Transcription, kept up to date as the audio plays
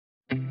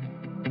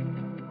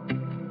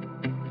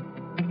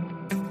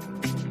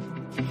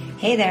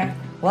Hey there,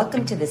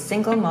 welcome to the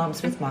Single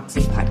Moms with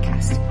Moxie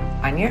podcast.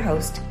 I'm your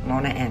host,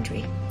 Mona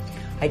Andry.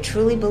 I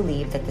truly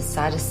believe that the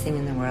saddest thing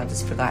in the world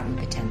is forgotten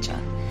potential.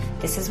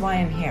 This is why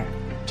I'm here,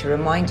 to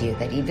remind you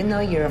that even though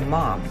you're a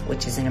mom,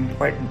 which is an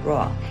important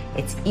role,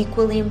 it's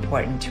equally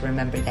important to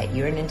remember that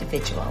you're an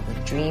individual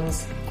with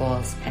dreams,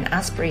 goals, and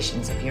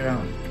aspirations of your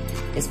own.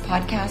 This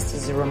podcast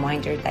is a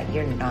reminder that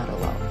you're not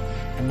alone,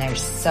 and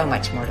there's so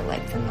much more to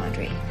life than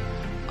laundry.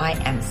 I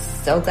am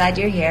so glad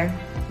you're here.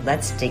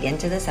 Let's dig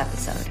into this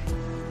episode.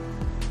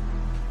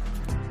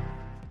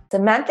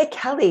 Samantha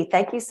Kelly,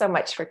 thank you so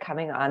much for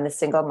coming on the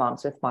Single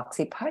Moms with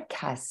Moxie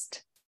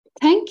podcast.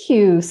 Thank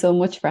you so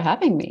much for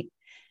having me.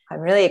 I'm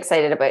really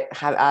excited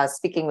about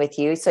speaking with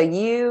you. So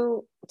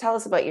you tell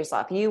us about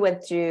yourself. You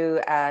went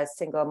through a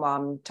single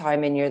mom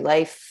time in your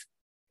life.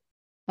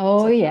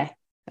 Oh, yeah.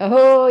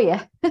 I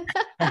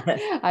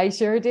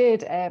sure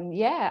did.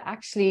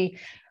 Actually,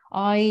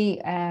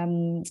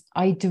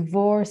 I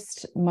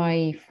divorced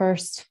my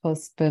first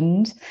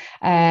husband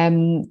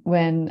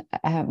when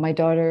my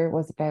daughter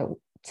was about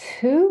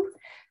 2.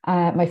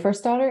 My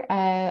first daughter,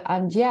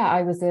 I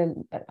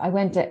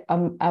went it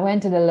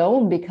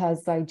alone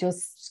because I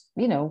just,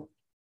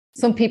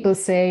 some people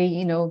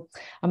say,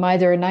 I'm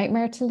either a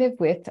nightmare to live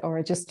with or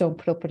I just don't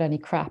put up with any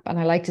crap. And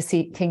I like to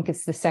think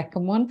it's the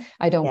second one.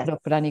 I don't put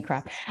up with any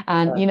crap.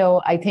 And,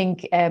 I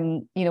think,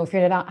 if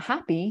you're not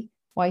happy,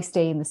 why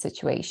stay in the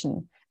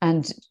situation?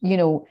 And,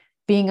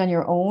 being on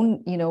your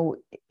own,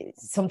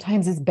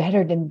 sometimes is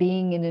better than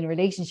being in a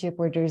relationship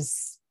where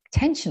there's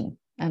tension.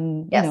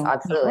 And yes,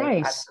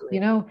 absolutely. That's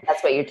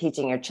what you're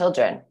teaching your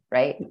children,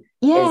 right?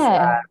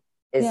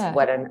 Is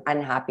what an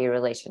unhappy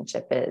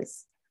relationship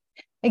is.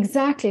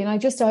 Exactly. And I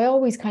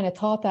always kind of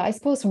thought that, I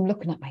suppose, from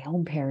looking at my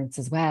own parents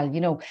as well,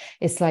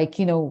 it's like,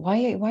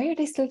 why are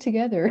they still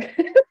together?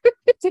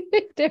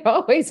 They're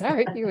always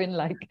arguing.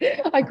 Like,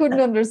 I couldn't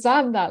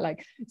understand that.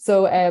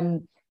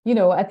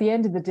 At the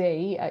end of the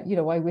day, I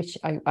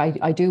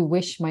do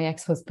wish my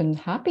ex-husband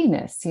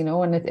happiness,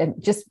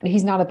 and just,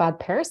 he's not a bad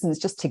person. It's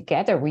just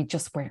together, we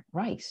just weren't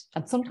right.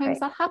 And sometimes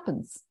that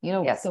happens,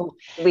 Yes. So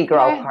we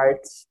grow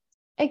apart.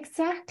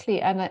 Exactly.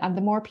 And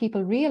the more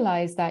people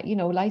realize that,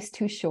 life's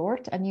too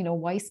short and,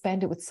 why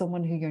spend it with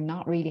someone who you're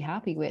not really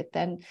happy with,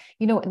 then,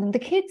 and the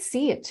kids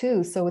see it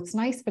too. So it's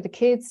nice for the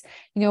kids.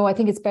 I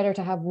think it's better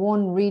to have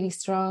one really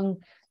strong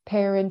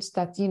parent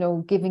that's,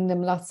 giving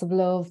them lots of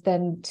love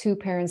than 2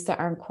 parents that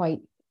aren't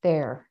quite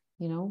there,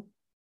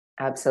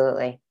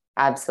 Absolutely.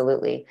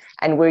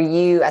 And were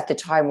you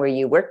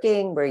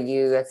working? Were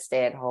you a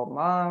stay-at-home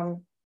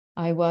mom?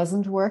 I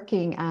wasn't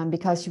working, and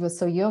because she was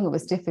so young, it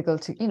was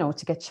difficult to get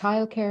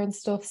childcare and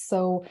stuff.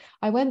 So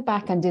I went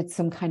back and did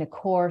some kind of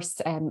course.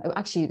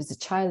 Actually, it was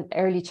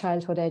early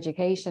childhood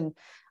education.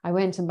 I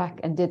went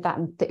back and did that,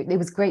 and it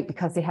was great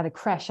because they had a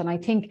creche. And I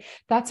think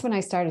that's when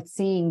I started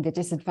seeing the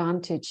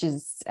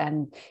disadvantages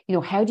and,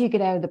 how do you get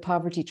out of the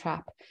poverty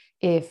trap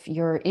if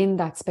you're in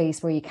that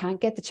space where you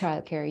can't get the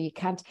childcare,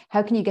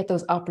 how can you get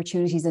those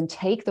opportunities and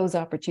take those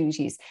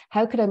opportunities?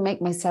 How could I make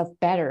myself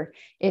better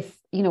if,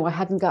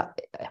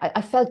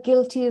 I felt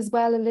guilty as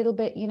well a little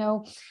bit,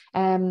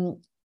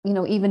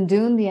 even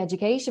doing the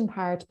education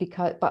part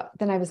but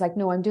then I was like,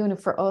 no, I'm doing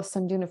it for us.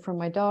 I'm doing it for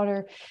my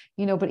daughter,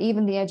 but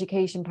even the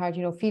education part,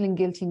 feeling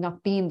guilty,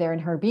 not being there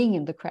and her being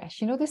in the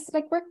creche, this,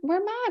 like, we're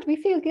mad. We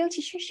feel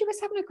guilty. She was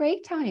having a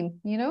great time,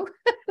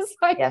 it's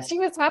like, yes. She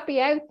was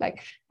happy out.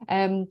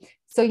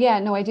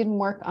 I didn't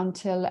work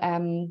until,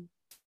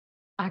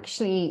 what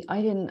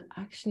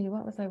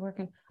was I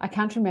working? I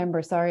can't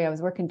remember. Sorry, I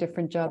was working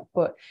different jobs,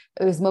 but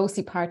it was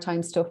mostly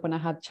part-time stuff when I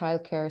had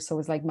childcare. So it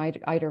was like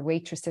either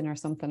waitressing or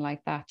something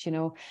like that,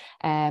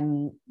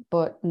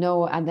 but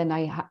no. And then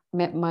I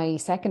met my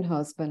second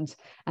husband.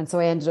 And so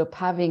I ended up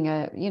having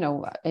a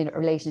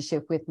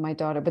relationship with my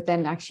daughter, but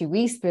then actually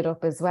we split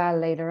up as well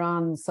later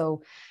on.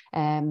 So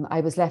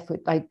I was left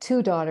with like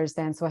 2 daughters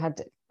then. So I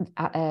had,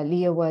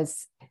 Leah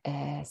was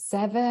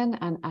 7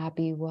 and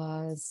Abby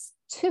was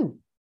 2.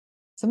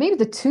 So maybe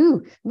the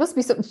 2 must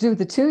be something to do with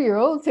the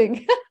 2-year-old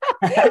thing.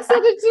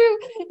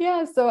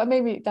 So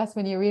maybe that's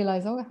when you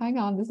realize, oh, hang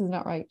on, this is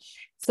not right.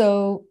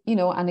 So,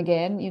 and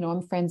again,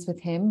 I'm friends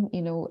with him,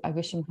 I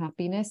wish him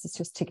happiness. It's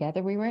just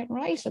together we weren't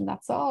right. And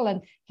that's all.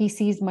 And he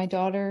sees my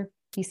daughter,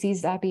 he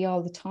sees Abby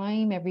all the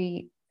time,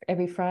 every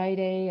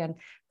Friday and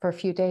for a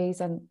few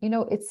days. And,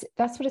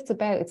 that's what it's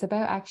about. It's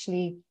about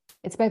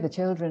the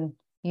children,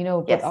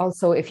 but yes.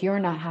 Also if you're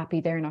not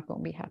happy, they're not going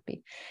to be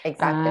happy.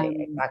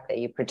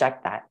 Exactly. You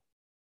project that.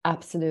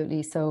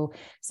 Absolutely. So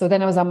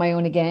then I was on my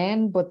own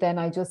again, but then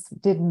I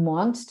just didn't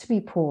want to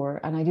be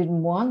poor and I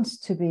didn't want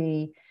to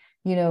be,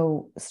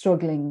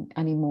 struggling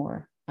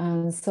anymore.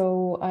 And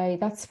so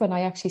that's when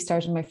I actually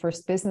started my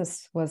first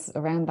business, was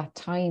around that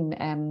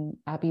time.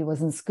 Abby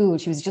was in school.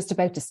 She was just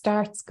about to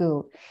start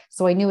school.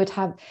 So I knew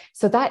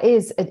so that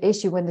is an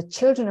issue when the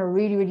children are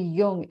really, really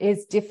young.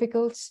 It's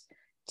difficult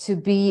to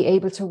be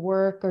able to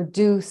work or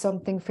do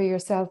something for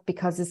yourself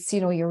because it's,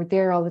 you're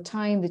there all the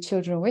time. The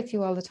children are with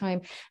you all the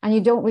time and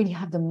you don't really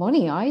have the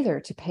money either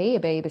to pay a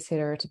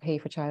babysitter or to pay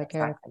for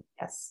childcare. Exactly.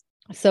 Yes.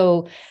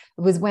 So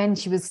it was when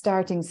she was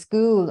starting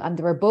school and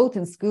they were both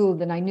in school,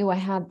 then I knew I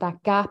had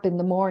that gap in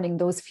the morning,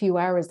 those few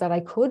hours that I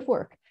could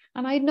work.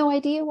 And I had no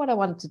idea what I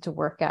wanted to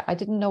work at. I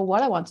didn't know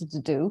what I wanted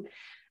to do.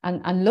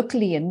 And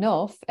luckily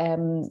enough,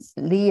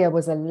 Leah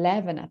was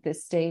 11 at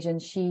this stage, and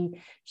she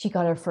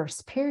got her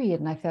first period,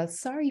 and I felt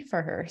sorry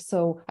for her.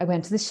 So I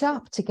went to the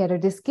shop to get her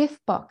this gift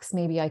box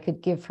maybe I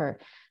could give her.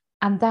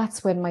 And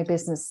that's when my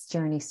business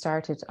journey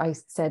started. I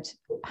said,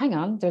 hang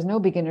on, there's no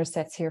beginner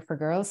sets here for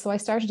girls. So I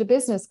started a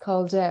business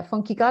called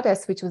Funky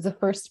Goddess, which was a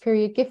first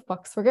period gift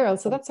box for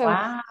girls. So that's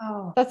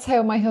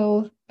how my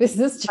whole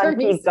business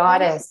journey Funky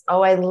started. Goddess.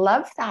 Oh, I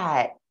love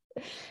that.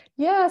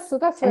 Yeah, so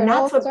that's where And it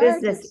all that's what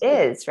started. business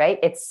is, right?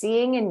 It's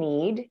seeing a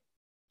need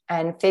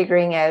and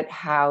figuring out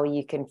how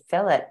you can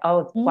fill it.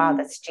 Oh, wow,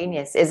 that's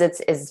genius.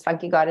 Is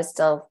Funky Goddess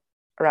still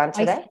around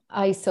today?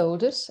 I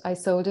sold it. I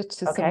sold it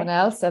to someone Okay.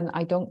 else, and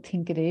I don't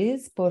think it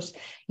is. But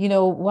you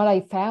know what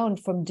I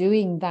found from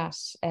doing that,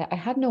 I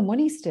had no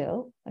money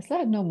still. I still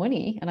had no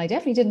money, and I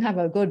definitely didn't have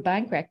a good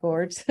bank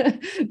record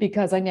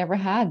because I never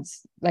had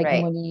like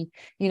Right. money.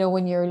 You know,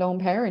 when you're a lone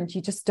parent,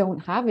 you just don't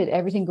have it.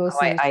 Everything goes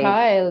Oh, to the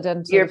child,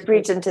 and you're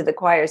preaching to the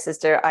choir,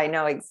 sister. I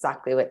know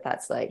exactly what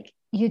that's like.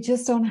 you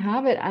just don't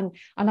have it. And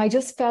I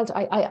just felt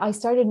I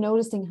started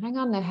noticing, hang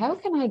on now, how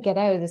can I get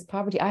out of this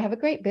poverty? I have a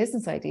great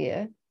business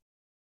idea,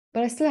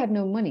 but I still had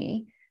no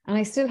money, and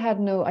I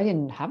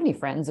didn't have any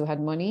friends who had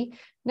money.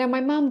 Now,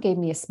 my mom gave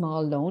me a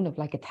small loan of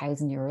like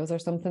 €1,000 or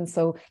something.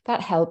 So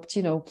that helped,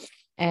 to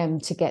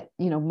get,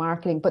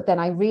 marketing. But then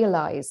I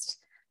realized,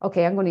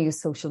 okay, I'm going to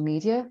use social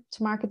media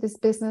to market this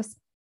business.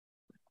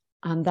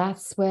 And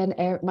that's when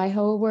my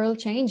whole world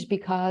changed,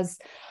 because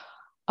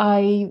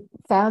I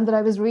found that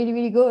I was really,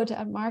 really good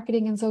at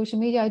marketing and social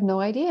media. I had no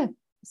idea.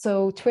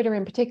 So Twitter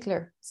in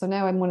particular. So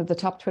now I'm one of the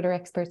top Twitter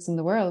experts in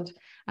the world,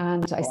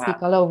 and I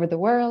speak all over the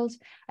world.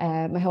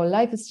 My whole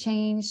life has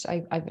changed.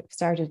 I've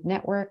started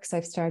networks.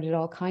 I've started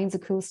all kinds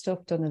of cool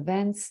stuff, done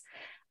events,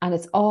 and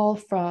it's all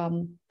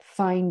from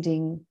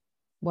finding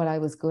what I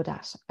was good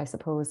at, I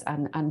suppose,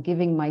 and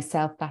giving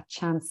myself that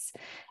chance,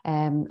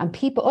 and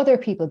other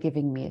people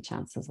giving me a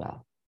chance as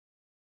well.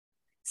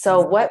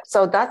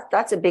 So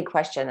that's a big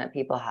question that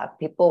people have.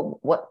 People,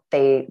 what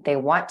they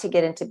want to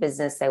get into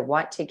business, they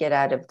want to get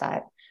out of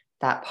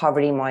that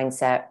poverty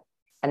mindset.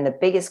 And the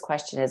biggest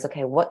question is,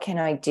 okay, what can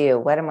I do?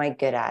 What am I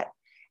good at?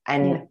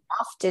 And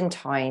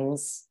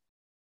oftentimes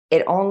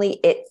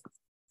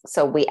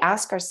so we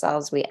ask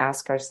ourselves,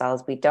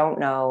 we don't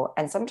know.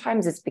 And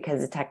sometimes it's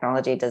because the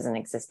technology doesn't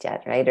exist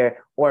yet, right?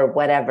 Or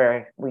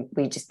whatever,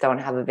 we just don't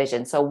have a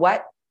vision. So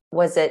what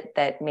was it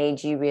that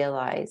made you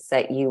realize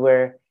that you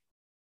were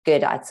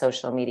good at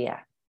social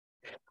media?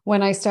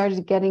 When I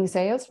started getting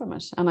sales from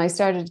it, and I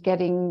started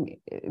getting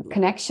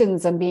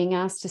connections and being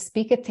asked to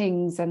speak at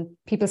things, and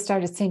people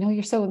started saying, "Oh,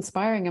 you're so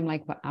inspiring." I'm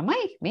like, "What am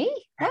I? Me?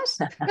 What?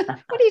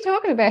 What are you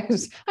talking about?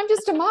 I'm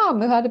just a mom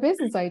who had a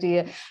business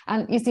idea."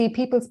 And you see,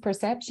 people's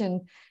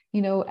perception,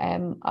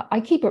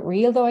 I keep it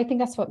real though. I think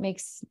that's what made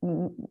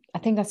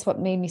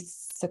me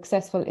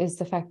successful, is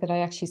the fact that I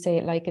actually say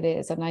it like it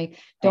is, and I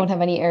don't have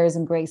any airs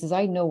and graces.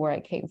 I know where I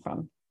came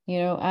from.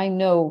 I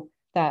know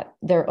that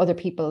there are other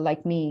people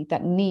like me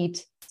that need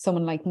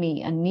someone like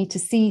me and need to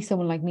see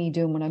someone like me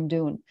doing what I'm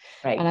doing.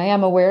 Right. And I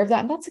am aware of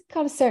that. And that's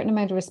got a certain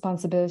amount of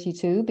responsibility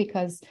too,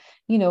 because,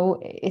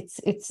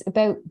 it's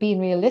about being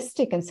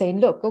realistic and saying,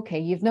 look, okay,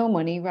 you've no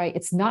money, right?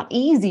 It's not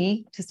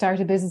easy to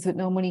start a business with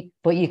no money,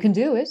 but you can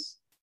do it.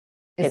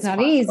 It's not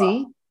possible.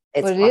 Easy,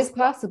 but it is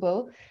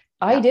possible.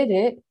 Yeah. I did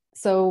it.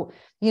 So,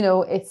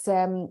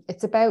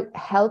 it's about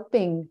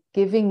helping,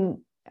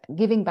 giving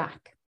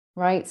back.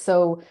 Right.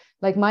 So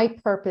like my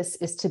purpose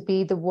is to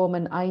be the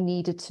woman I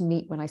needed to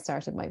meet when I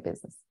started my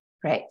business.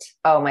 Right.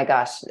 Oh my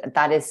gosh,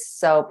 that is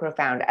so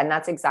profound. And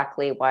that's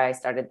exactly why I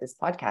started this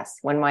podcast.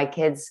 When my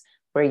kids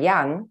were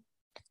young,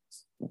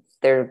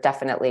 there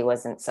definitely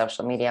wasn't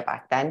social media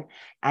back then.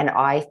 And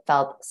I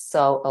felt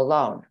so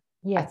alone.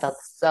 Yes. I felt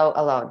so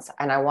alone.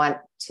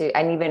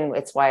 And even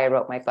it's why I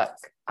wrote my book.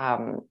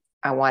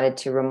 I wanted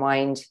to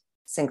remind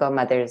single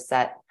mothers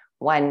that,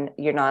 one,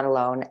 you're not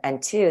alone.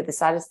 And two, the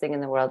saddest thing in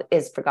the world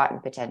is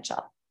forgotten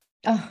potential.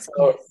 Oh,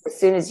 so yes. As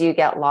soon as you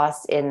get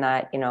lost in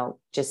that,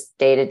 just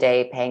day to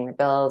day paying the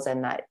bills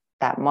and that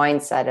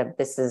mindset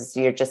of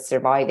you're just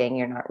surviving,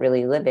 you're not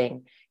really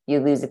living, you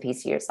lose a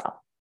piece of yourself.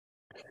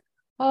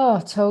 Oh,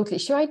 totally.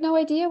 Sure. I had no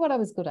idea what I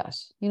was good at.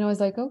 I was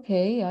like,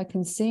 okay, I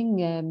can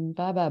sing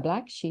Baba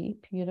Black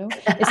Sheep,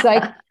 it's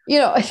like,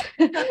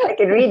 I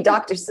can read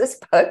Dr. Seuss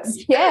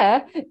books.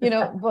 Yeah.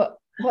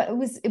 But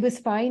it was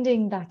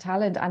finding that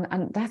talent,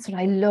 and that's what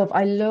I love.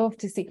 I love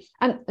to see.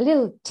 And a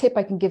little tip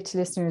I can give to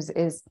listeners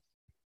is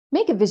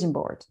make a vision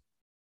board.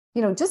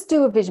 Just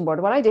do a vision board.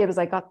 What I did was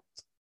I got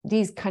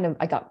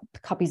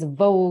copies of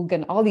Vogue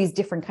and all these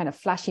different kind of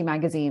flashy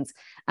magazines,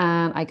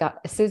 and I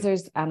got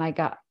scissors and I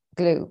got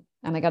glue,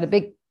 and I got a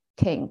big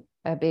thing,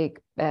 thing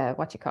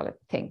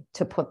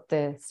to put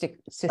the stick.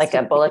 Like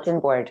a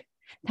bulletin board.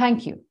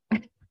 Thank you.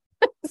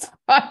 It's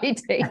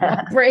Friday.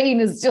 My brain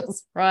is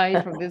just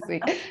fried from this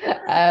week.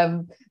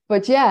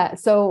 But yeah,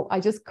 so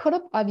I just cut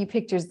up any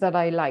pictures that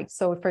I liked.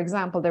 So for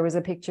example, there was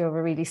a picture of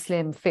a really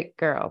slim, fit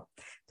girl.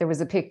 There was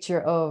a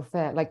picture of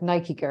like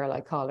Nike girl,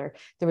 I call her.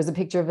 There was a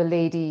picture of a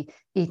lady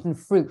eating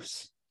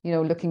fruit,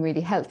 looking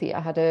really healthy.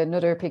 I had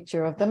another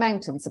picture of the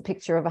mountains, a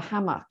picture of a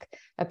hammock,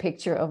 a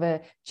picture of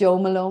a Joe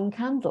Malone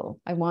candle.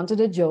 I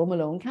wanted a Joe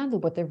Malone candle,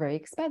 but they're very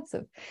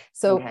expensive.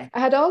 So I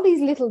had all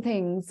these little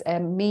things,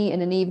 me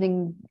in an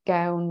evening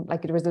gown,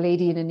 like there was a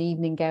lady in an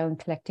evening gown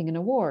collecting an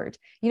award,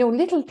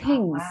 little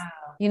things,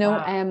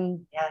 I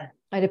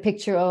had a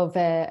picture of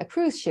a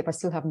cruise ship. I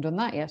still haven't done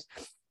that yet,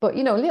 but,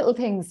 little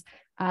things.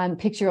 And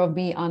picture of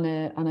me on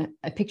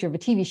a picture of a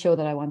TV show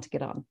that I want to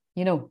get on,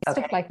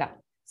 stuff like that.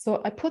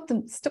 So I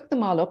stuck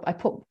them all up.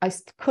 I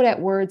cut out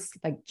words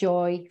like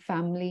joy,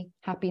 family,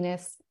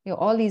 happiness,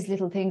 all these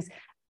little things.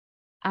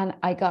 And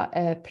I got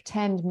a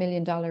pretend $1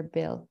 million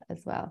bill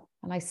as well.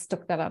 And I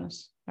stuck that on it,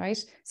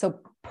 right?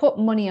 So put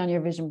money on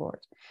your vision board.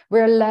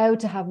 We're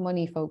allowed to have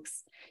money,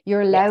 folks.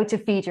 You're allowed to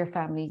feed your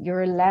family.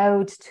 You're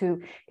allowed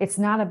to, it's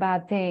not a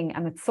bad thing.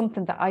 And it's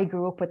something that I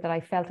grew up with that I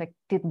felt I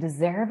didn't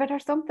deserve it or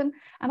something.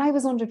 And I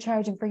was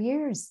undercharging for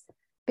years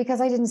because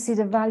I didn't see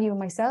the value in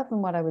myself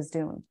in what I was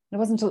doing. It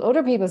wasn't until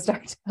other people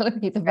started telling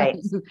me the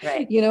value,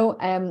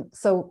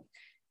 so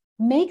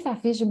make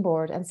that vision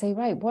board and say,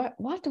 right,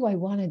 what do I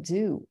want to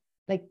do?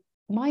 Like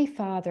my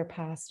father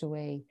passed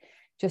away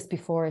just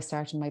before I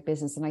started my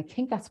business. And I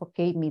think that's what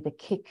gave me the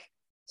kick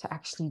to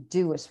actually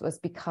do it, was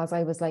because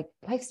I was like,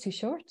 life's too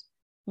short.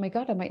 Oh my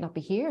God, I might not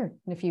be here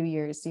in a few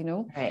years,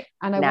 Right.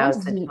 And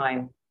now's the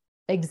time.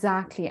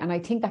 Exactly. And I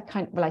think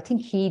I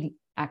think he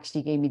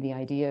actually gave me the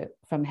idea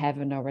from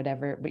heaven or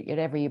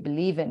whatever you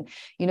believe in.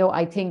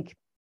 I think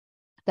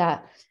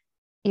that,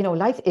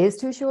 life is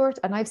too short,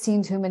 and I've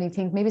seen too many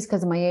things. Maybe it's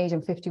because of my age,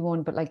 I'm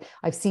 51, but like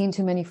I've seen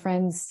too many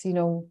friends,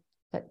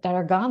 that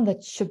are gone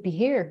that should be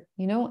here,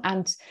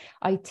 and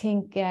I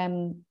think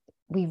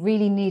we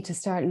really need to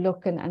start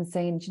looking and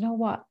saying, do you know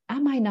what?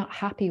 Am I not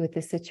happy with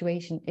this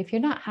situation? If you're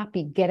not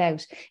happy, get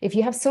out. If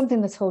you have something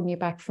that's holding you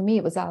back, for me,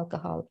 it was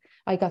alcohol.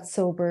 I got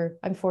sober.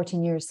 I'm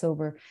 14 years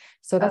sober.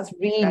 So that's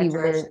really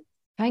where,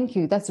 thank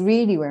you. That's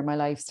really where my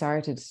life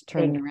started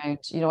turning around.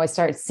 I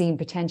started seeing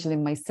potential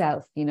in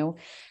myself,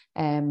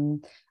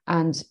 and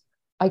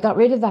I got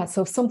rid of that.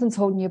 So if something's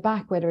holding you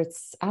back, whether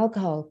it's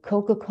alcohol,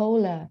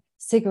 Coca-Cola,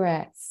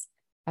 cigarettes,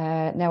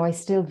 now I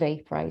still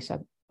vape, right?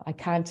 I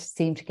can't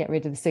seem to get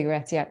rid of the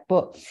cigarettes yet,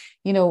 but,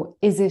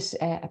 is it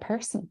a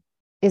person?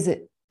 Is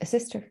it a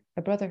sister,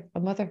 a brother,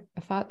 a mother,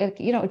 a father?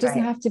 It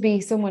doesn't have to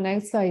be someone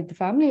outside the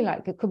family.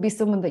 Like it could be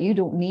someone that you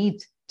don't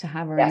need to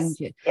have around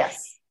you.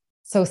 Yes.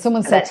 So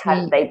someone said to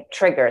me, they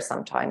trigger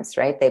sometimes,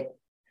 right?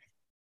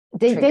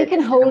 They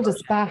can hold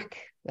us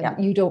back. Yeah.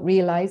 You don't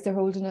realize they're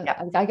holding it.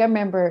 Yeah. I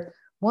remember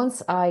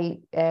once I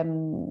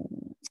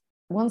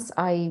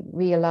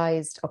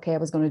realized, okay, I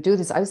was going to do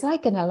this, I was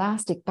like an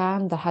elastic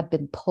band that had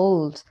been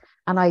pulled,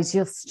 and I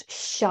just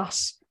shot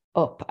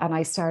up and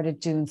I started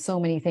doing so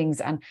many things.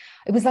 And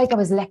it was like I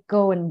was let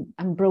go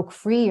and broke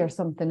free or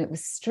something. It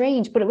was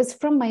strange, but it was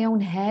from my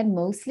own head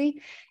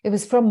mostly. It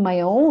was from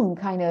my own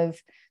kind of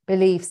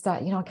beliefs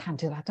that, I can't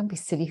do that. Don't be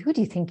silly. Who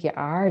do you think you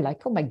are?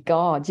 Like, oh my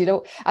God,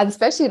 and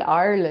especially in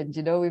Ireland,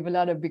 we have a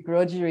lot of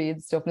begrudgery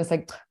and stuff. And it's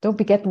like, don't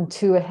be getting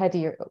too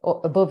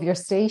above your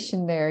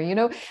station there,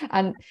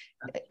 and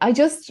I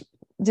just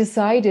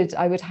decided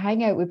I would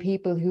hang out with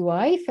people who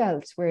I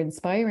felt were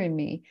inspiring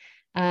me,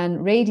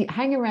 and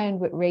hang around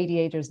with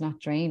radiators, not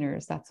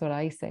drainers. That's what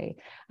I say.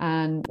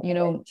 And,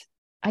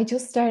 I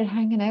just started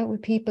hanging out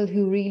with people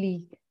who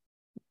really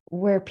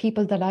were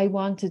people that I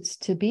wanted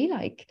to be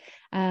like.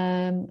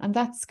 And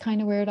that's kind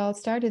of where it all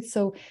started.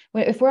 So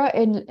if we're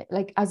in,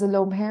 like, as a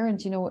lone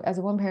parent, as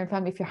a one parent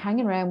family, if you're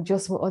hanging around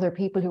just with other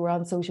people who are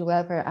on social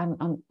welfare and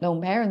on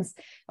lone parents,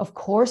 of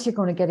course you're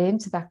going to get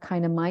into that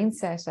kind of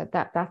mindset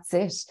that's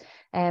it.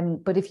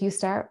 But if you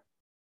start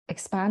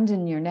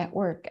expanding your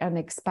network and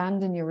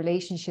expanding your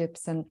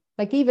relationships, and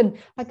like, even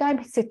like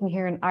I'm sitting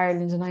here in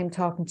Ireland and I'm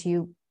talking to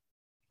you,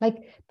 like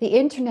the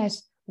internet,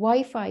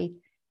 Wi-Fi,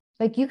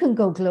 like you can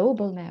go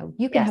global now.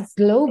 You can have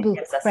global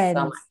friends,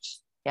 so much.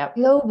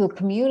 Global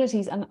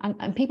communities,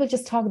 and people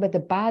just talk about the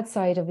bad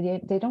side of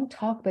it. They don't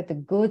talk about the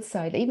good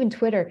side. Even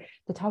Twitter,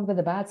 they talk about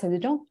the bad side. They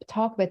don't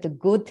talk about the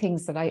good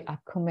things that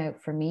I've come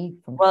out for me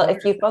from. Well,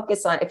 Twitter.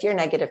 If you're a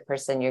negative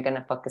person, you're going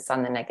to focus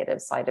on the negative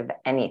side of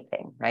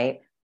anything, right?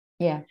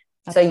 Yeah.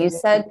 Absolutely.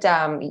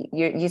 So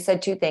you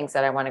said two things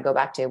that I want to go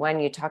back to. One,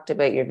 you talked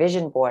about your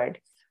vision board.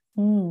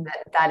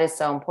 That is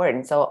so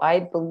important. So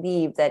I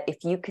believe that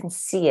if you can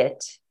see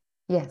it,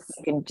 yes,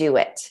 you can do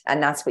it.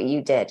 And that's what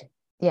you did.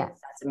 Yes.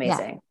 That's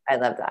amazing. Yeah. I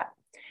love that.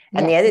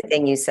 And the other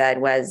thing you said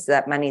was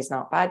that money's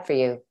not bad for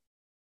you.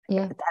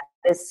 Yeah.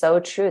 That is so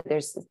true.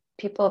 There's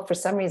people, for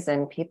some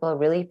reason, people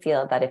really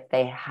feel that if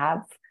they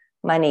have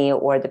money,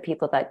 or the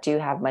people that do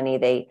have money,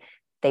 they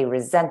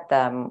resent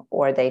them,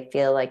 or they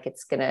feel like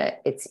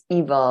it's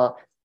evil.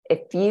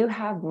 If you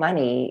have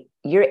money,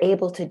 you're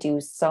able to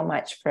do so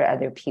much for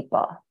other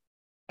people.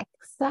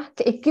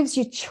 Exactly. It gives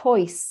you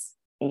choice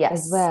Yes.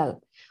 as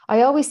well.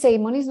 I always say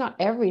money's not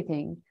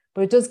everything,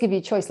 but it does give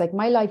you choice. Like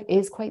my life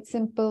is quite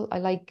simple. I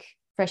like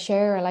fresh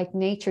air. I like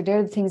nature.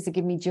 They're the things that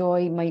give me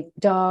joy. My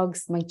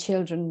dogs, my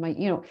children,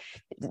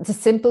 the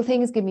simple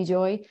things give me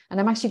joy. And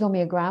I'm actually going to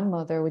be a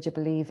grandmother, would you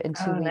believe, in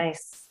 2 weeks.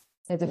 Nice.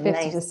 The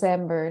 5th of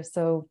December.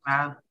 So,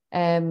 wow.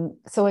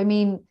 So I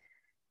mean,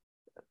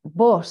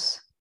 but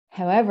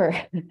however,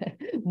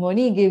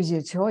 money gives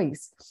you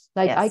choice.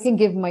 Like I can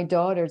give my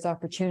daughters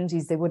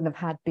opportunities they wouldn't have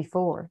had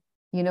before,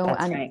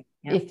 That's and right.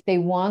 Yeah. if they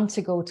want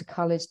to go to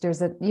college,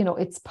 there's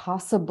it's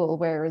possible,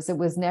 whereas it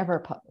was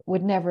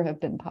would never have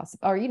been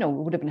possible, or, it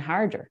would have been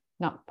harder.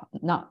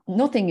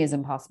 Nothing is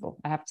impossible.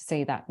 I have to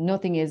say that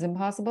nothing is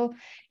impossible.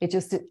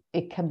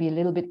 It can be a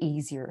little bit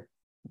easier.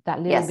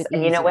 That little bit easier.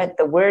 And you know what?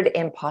 The word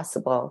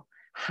impossible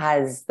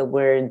has the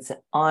words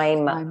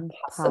I'm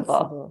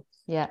possible.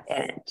 Yeah.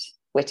 In it,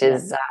 which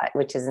is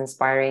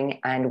inspiring,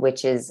 and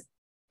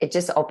it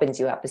just opens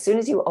you up. As soon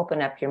as you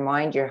open up your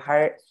mind, your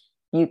heart,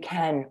 you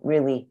can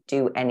really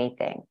do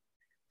anything.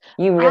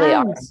 You really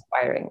are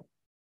inspiring.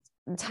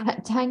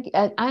 Thank you.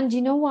 And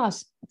you know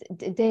what?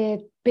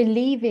 The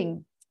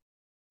believing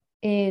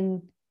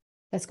in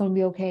that's going to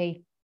be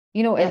okay.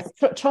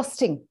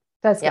 Trusting.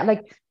 That's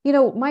like,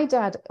 my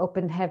dad up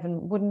in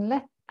heaven wouldn't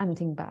let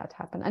anything bad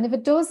happen. And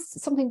if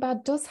something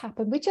bad does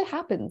happen, which it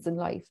happens in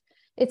life,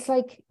 it's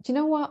like, do you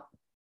know what?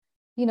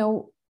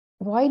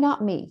 Why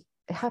not me?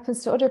 It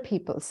happens to other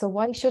people. So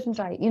why shouldn't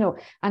I?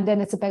 And then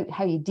it's about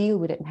how you deal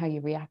with it and how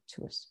you react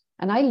to it.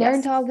 And I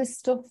learned all this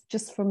stuff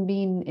just from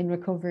being in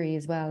recovery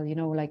as well.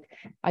 Like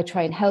I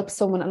try and help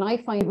someone, and I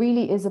find it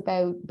really is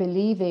about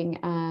believing,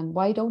 and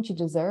why don't you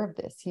deserve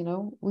this?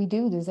 We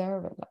do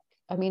deserve it.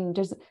 I mean,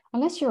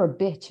 unless you're a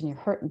bitch and you're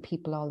hurting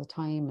people all the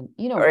time,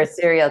 and or a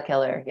serial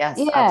killer. Yes,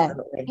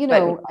 absolutely.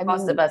 But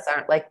most of us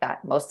aren't like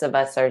that. Most of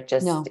us are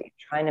just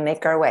trying to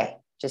make our way,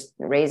 just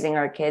raising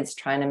our kids,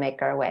 trying to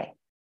make our way.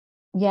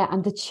 Yeah,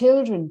 and the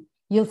children,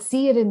 you'll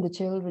see it in the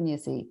children, you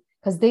see,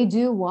 because they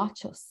do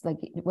watch us, like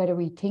whether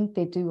we think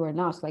they do or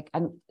not.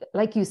 And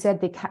like you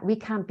said, we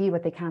can't be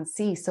what they can't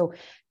see. So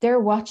they're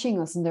watching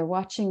us, and they're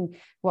watching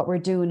what we're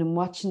doing, and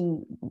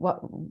watching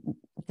what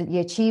the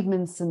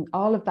achievements and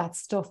all of that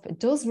stuff. It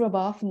does rub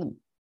off on them,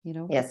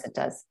 Yes, it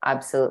does.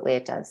 Absolutely,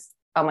 it does.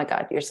 Oh my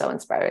God, you're so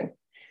inspiring.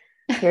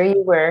 Here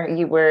you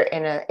were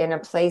in a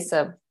place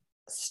of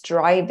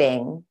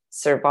striving,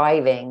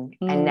 surviving,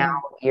 and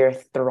now you're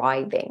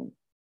thriving.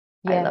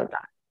 Yeah. I love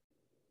that.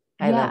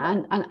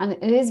 And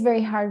it is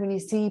very hard when you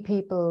see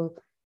people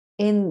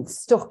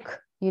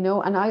stuck,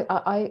 and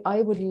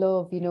I would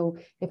love,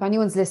 if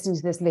anyone's listening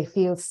to this and they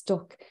feel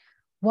stuck,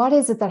 what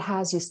is it that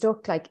has you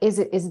stuck? Like, is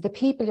it the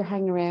people you're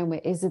hanging around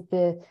with? Is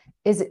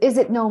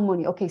it no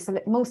money? Okay, so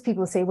most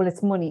people say, well,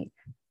 it's money.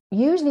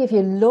 Usually if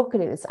you look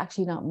at it, it's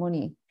actually not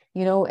money.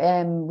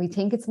 We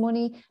think it's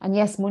money, and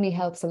yes, money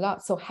helps a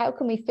lot. So how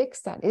can we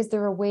fix that? Is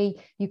there a way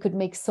you could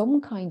make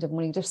some kind of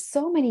money? There's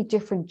so many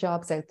different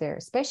jobs out there,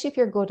 especially if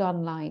you're good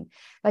online.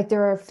 Like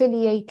there are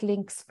affiliate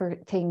links for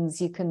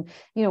things. You can,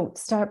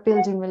 start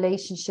building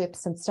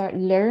relationships and start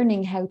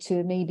learning how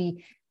to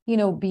maybe,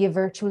 be a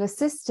virtual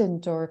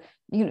assistant, or,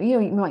 you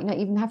might not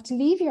even have to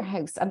leave your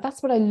house. And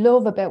that's what I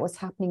love about what's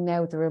happening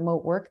now with the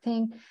remote work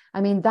thing.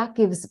 I mean, that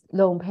gives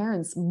lone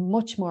parents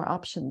much more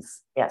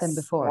options than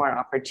before. More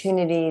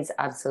opportunities.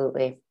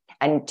 Absolutely.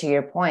 And to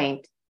your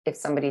point, if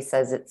somebody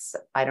says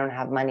I don't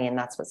have money and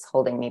that's what's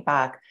holding me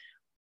back,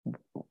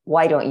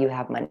 why don't you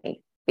have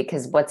money?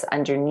 Because what's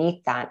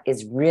underneath that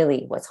is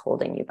really what's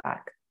holding you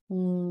back.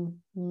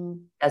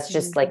 That's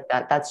just like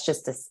that. That's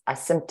just a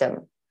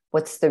symptom.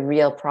 What's the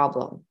real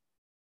problem?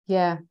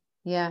 Yeah.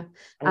 And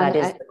that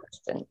is the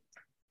question.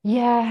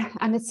 Yeah,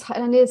 and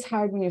it is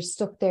hard when you're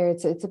stuck there.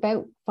 It's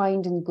about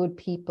finding good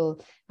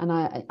people, and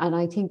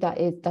I think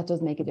that does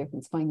make a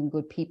difference. Finding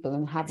good people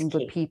and having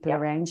good people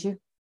around you.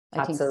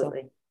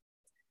 Absolutely.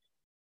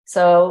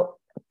 So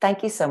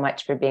thank you so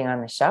much for being on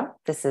the show.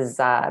 This has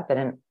been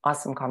an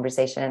awesome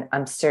conversation, and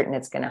I'm certain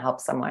it's going to help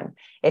someone.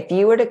 If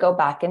you were to go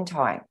back in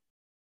time,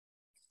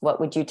 what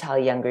would you tell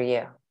younger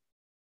you?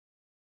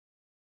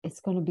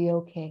 It's going to be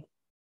okay.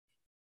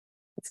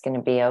 It's going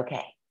to be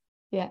okay.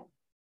 Yeah.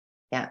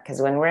 Yeah,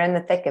 because when we're in the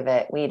thick of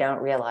it, we don't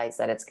realize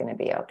that it's going to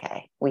be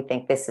okay. We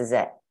think this is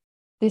it.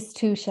 This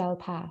too shall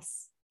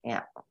pass.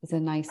 Yeah. It's a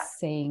nice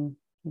saying,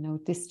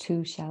 this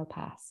too shall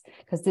pass.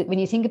 Because when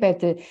you think about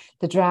the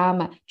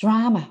drama,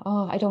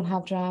 oh, I don't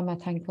have drama,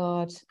 thank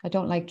God. I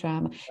don't like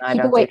drama.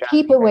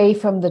 Keep away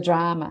from the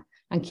drama,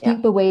 and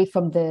keep away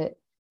from the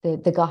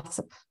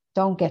gossip.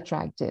 Don't get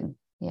dragged in.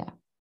 Yeah.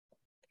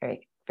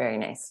 Very, very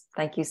nice.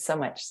 Thank you so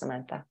much,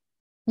 Samantha.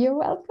 You're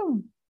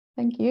welcome.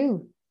 Thank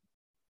you.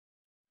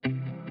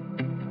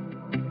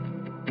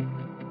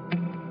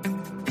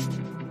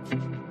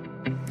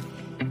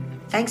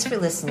 Thanks for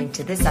listening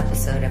to this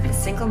episode of the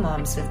Single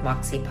Moms with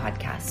Moxie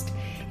podcast.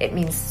 It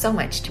means so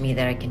much to me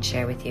that I can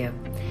share with you.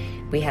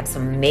 We have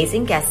some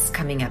amazing guests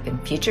coming up in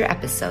future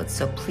episodes,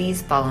 so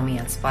please follow me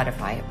on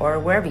Spotify or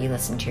wherever you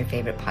listen to your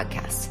favorite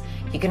podcasts.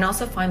 You can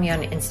also find me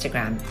on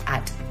Instagram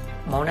at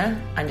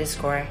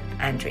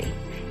Mona_Andri.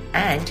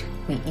 And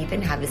we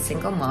even have a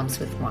Single Moms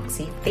with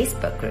Moxie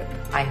Facebook group.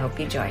 I hope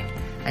you join.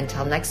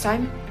 Until next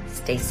time,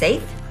 stay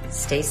safe,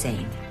 stay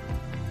sane.